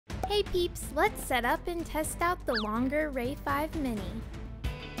Hey peeps, let's set up and test out the longer RAY5 Mini.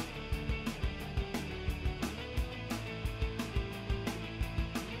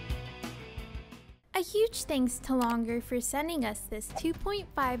 A huge thanks to Longer for sending us this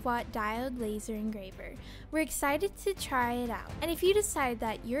 2.5 watt diode laser engraver. We're excited to try it out. And if you decide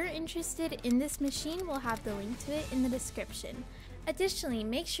that you're interested in this machine, we'll have the link to it in the description. Additionally,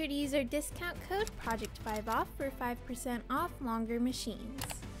 make sure to use our discount code PROJECT5OFF for 5% off Longer machines.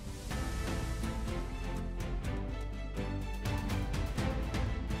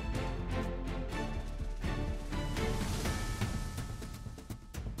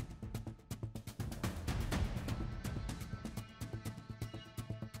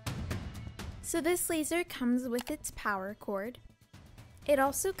 So this laser comes with its power cord. It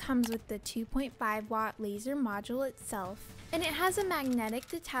also comes with the 2.5 watt laser module itself, and it has a magnetic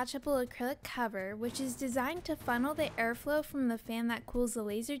detachable acrylic cover which is designed to funnel the airflow from the fan that cools the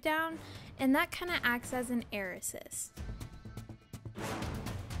laser down, and that kind of acts as an air assist.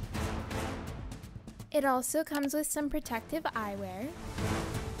 It also comes with some protective eyewear,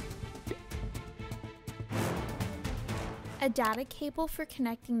 a data cable for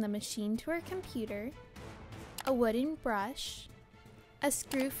connecting the machine to our computer, a wooden brush, a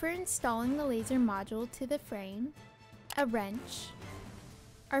screw for installing the laser module to the frame, a wrench,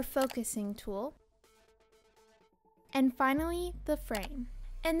 our focusing tool, and finally the frame.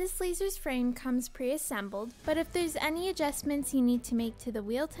 And this laser's frame comes pre-assembled, but if there's any adjustments you need to make to the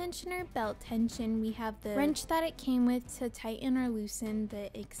wheel tension or belt tension, we have the wrench that it came with to tighten or loosen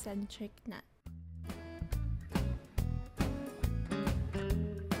the eccentric nut.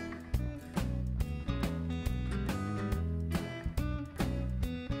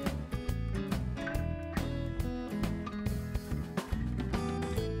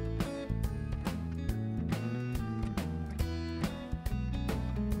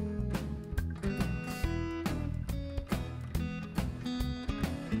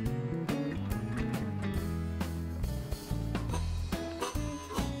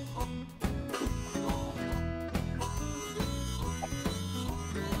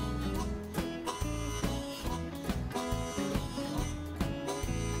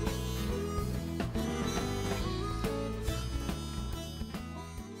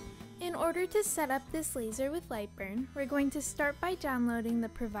 In order to set up this laser with LightBurn, we're going to start by downloading the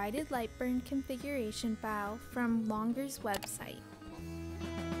provided LightBurn configuration file from Longer's website.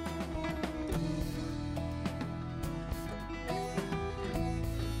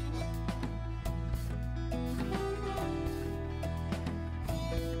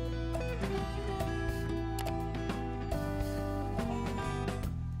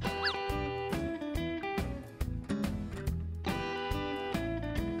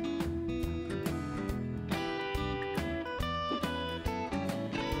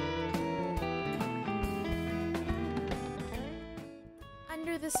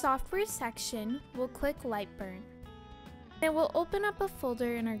 Under the software section, we'll click LightBurn. It will open up a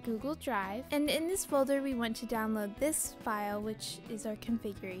folder in our Google Drive, and in this folder we want to download this file, which is our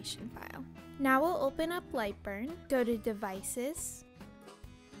configuration file. Now we'll open up LightBurn, go to Devices,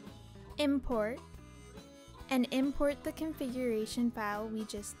 Import, and import the configuration file we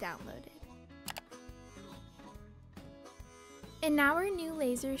just downloaded. And now our new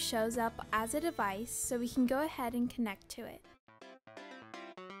laser shows up as a device, so we can go ahead and connect to it.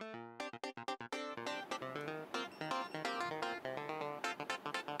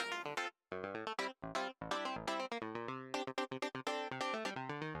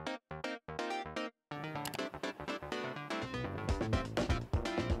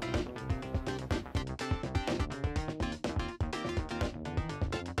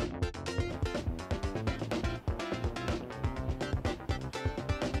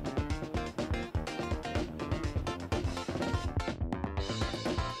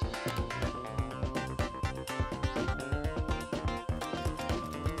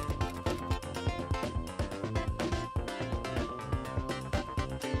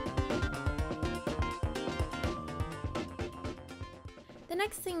 The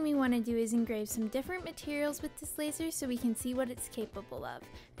next thing we want to do is engrave some different materials with this laser so we can see what it's capable of.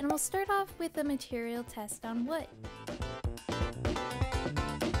 And we'll start off with a material test on wood.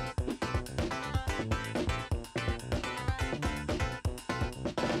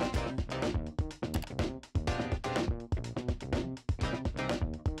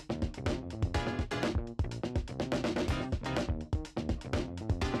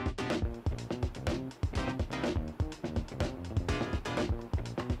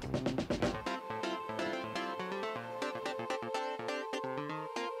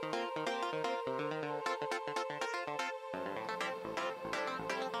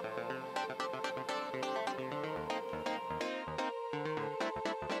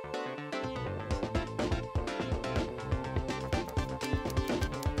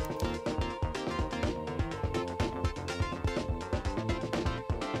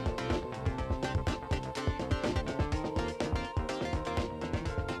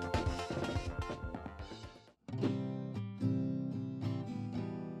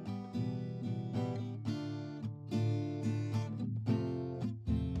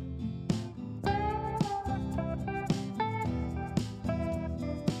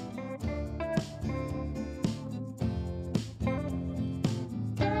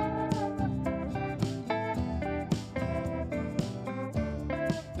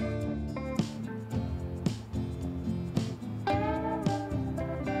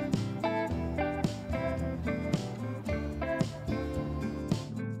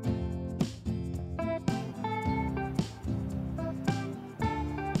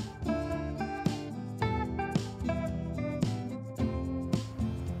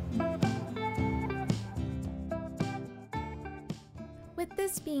 With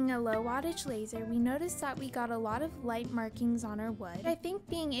this being a low wattage laser, we noticed that we got a lot of light markings on our wood. I think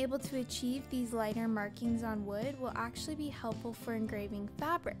being able to achieve these lighter markings on wood will actually be helpful for engraving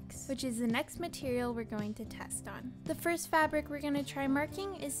fabrics, which is the next material we're going to test on. The first fabric we're going to try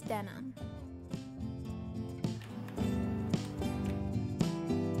marking is denim.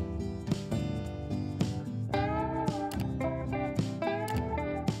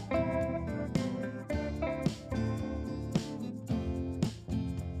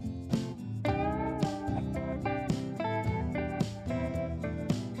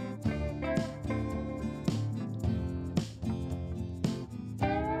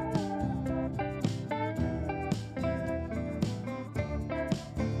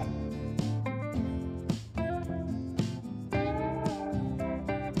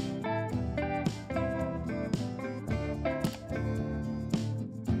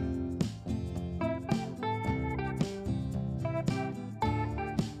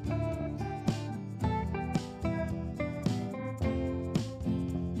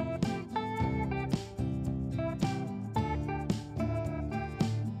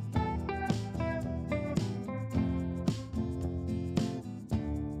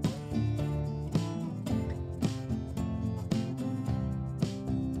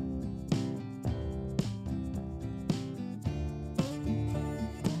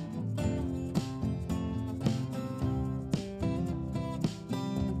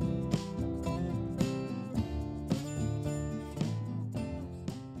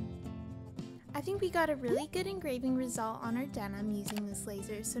 I think we got a really good engraving result on our denim using this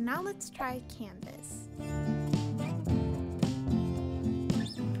laser, so now let's try canvas.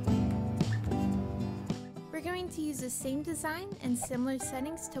 We're going to use the same design and similar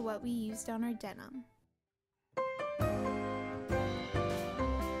settings to what we used on our denim.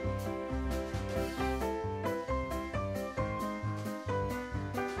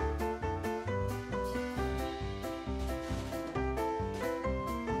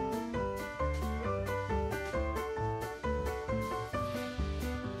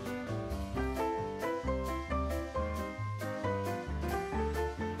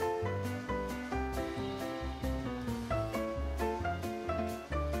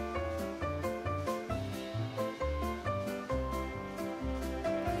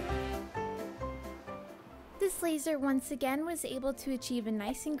 This laser once again was able to achieve a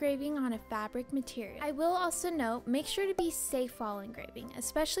nice engraving on a fabric material. I will also note, make sure to be safe while engraving,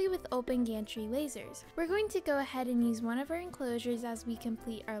 especially with open gantry lasers. We're going to go ahead and use one of our enclosures as we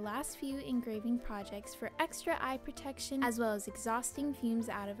complete our last few engraving projects for extra eye protection as well as exhausting fumes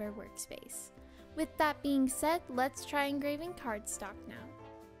out of our workspace. With that being said, let's try engraving cardstock now.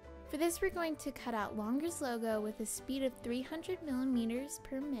 For this, we're going to cut out Longer's logo with a speed of 300 millimeters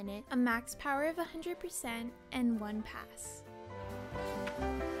per minute, a max power of 100%, and one pass.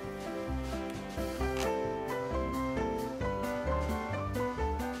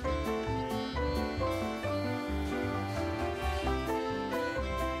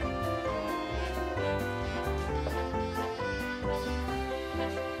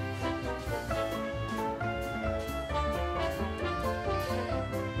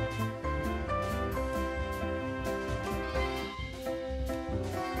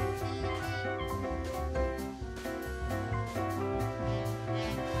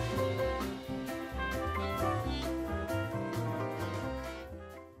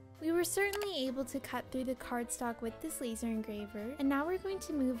 We were certainly able to cut through the cardstock with this laser engraver, and now we're going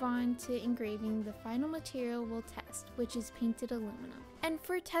to move on to engraving the final material we'll test, which is painted aluminum. And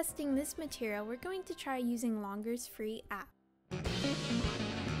for testing this material, we're going to try using Longer's free app.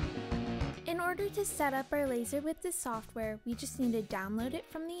 In order to set up our laser with this software, we just need to download it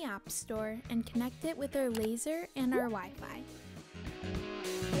from the App Store and connect it with our laser and our Wi-Fi.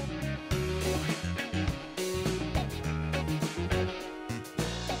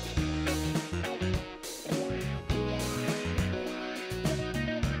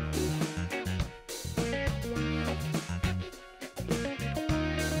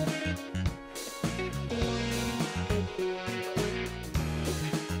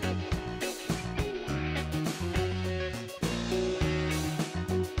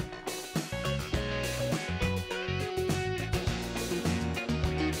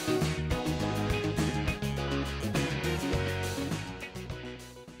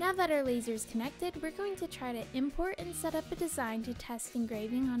 Now that our laser is connected, we're going to try to import and set up a design to test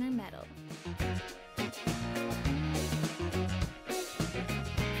engraving on our metal.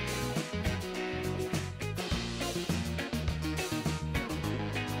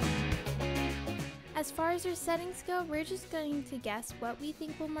 As far as our settings go, we're just going to guess what we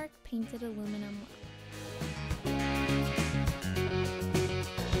think will mark painted aluminum well.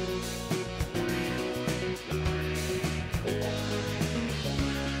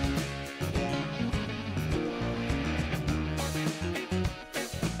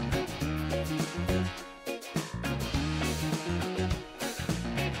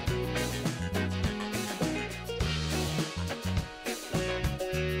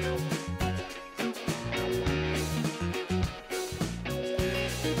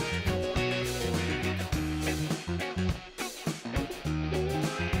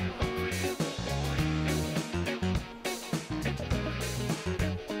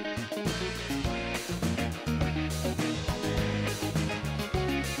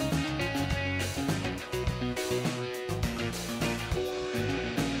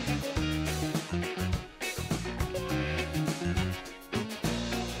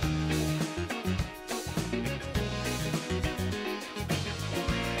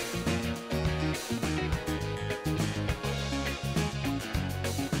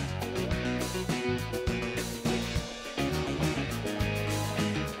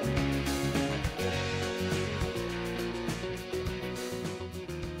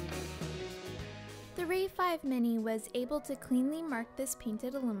 RAY5 Mini was able to cleanly mark this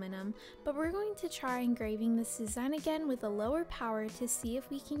painted aluminum, but we're going to try engraving this design again with a lower power to see if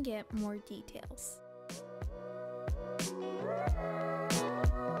we can get more details.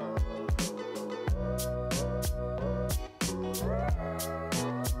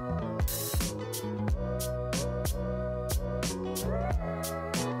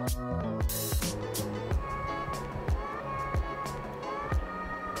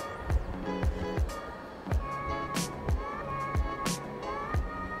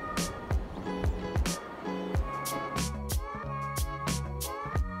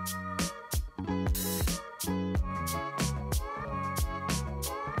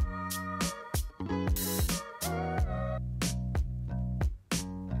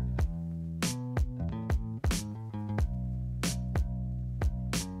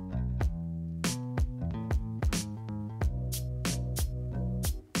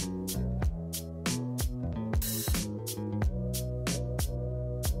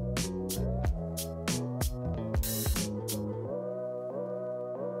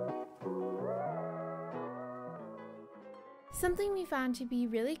 Something we found to be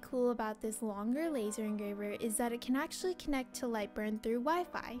really cool about this longer laser engraver is that it can actually connect to LightBurn through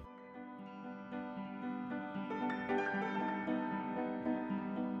Wi-Fi.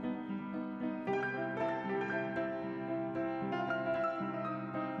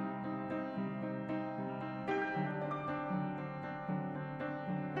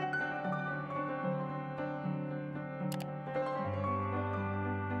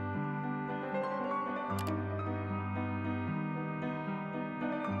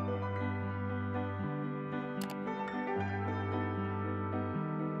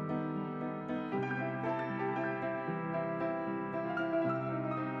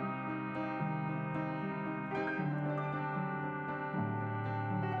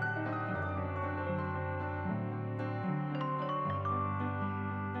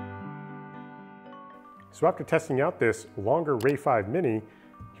 So after testing out this longer RAY5 Mini,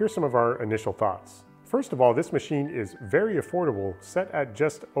 here's some of our initial thoughts. First of all, this machine is very affordable, set at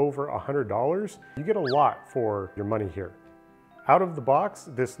just over $100. You get a lot for your money here. Out of the box,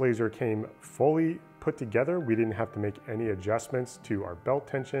 this laser came fully put together. We didn't have to make any adjustments to our belt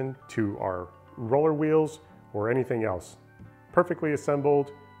tension, to our roller wheels, or anything else. Perfectly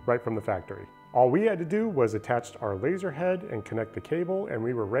assembled right from the factory. All we had to do was attach our laser head and connect the cable, and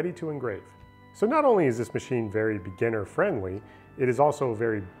we were ready to engrave. So not only is this machine very beginner friendly, it is also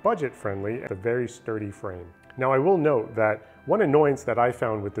very budget friendly and a very sturdy frame. Now I will note that one annoyance that I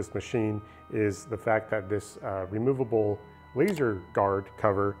found with this machine is the fact that this removable laser guard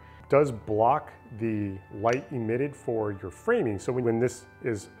cover does block the light emitted for your framing. So when this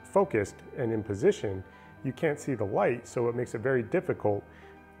is focused and in position, you can't see the light, so it makes it very difficult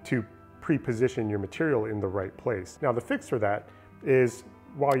to pre-position your material in the right place. Now the fix for that is,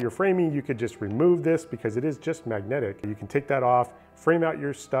 while you're framing, you could just remove this because it is just magnetic. You can take that off, frame out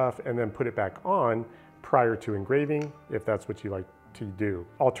your stuff, and then put it back on prior to engraving if that's what you like to do.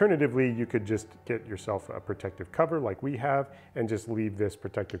 Alternatively, you could just get yourself a protective cover like we have and just leave this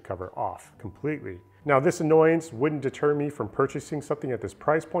protective cover off completely. Now this annoyance wouldn't deter me from purchasing something at this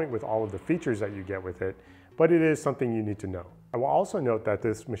price point with all of the features that you get with it, but it is something you need to know. I will also note that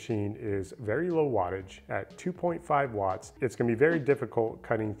this machine is very low wattage at 2.5 watts. It's going to be very difficult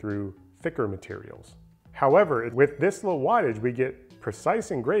cutting through thicker materials. However, with this low wattage, we get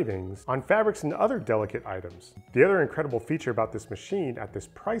precise engravings on fabrics and other delicate items. The other incredible feature about this machine at this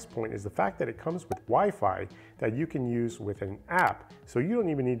price point is the fact that it comes with Wi-Fi that you can use with an app, so you don't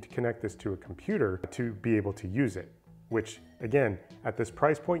even need to connect this to a computer to be able to use it, which again, at this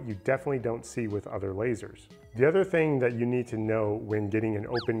price point, you definitely don't see with other lasers. The other thing that you need to know when getting an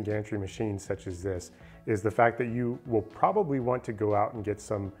open gantry machine such as this is the fact that you will probably want to go out and get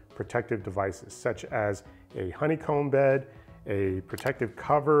some protective devices, such as a honeycomb bed, a protective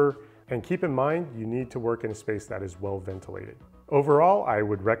cover, and keep in mind, you need to work in a space that is well ventilated. Overall, I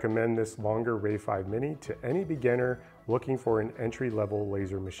would recommend this longer RAY5 Mini to any beginner looking for an entry-level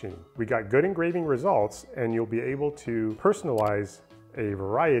laser machine. We got good engraving results, and you'll be able to personalize a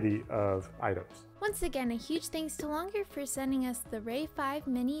variety of items. Once again, a huge thanks to Longer for sending us the RAY5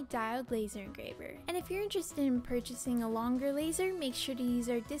 Mini Diode Laser Engraver. And if you're interested in purchasing a Longer laser, make sure to use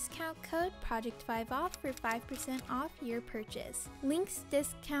our discount code PROJECT5OFF for 5% off your purchase. Links,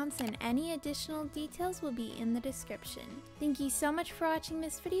 discounts, and any additional details will be in the description. Thank you so much for watching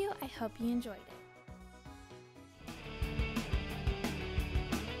this video. I hope you enjoyed it.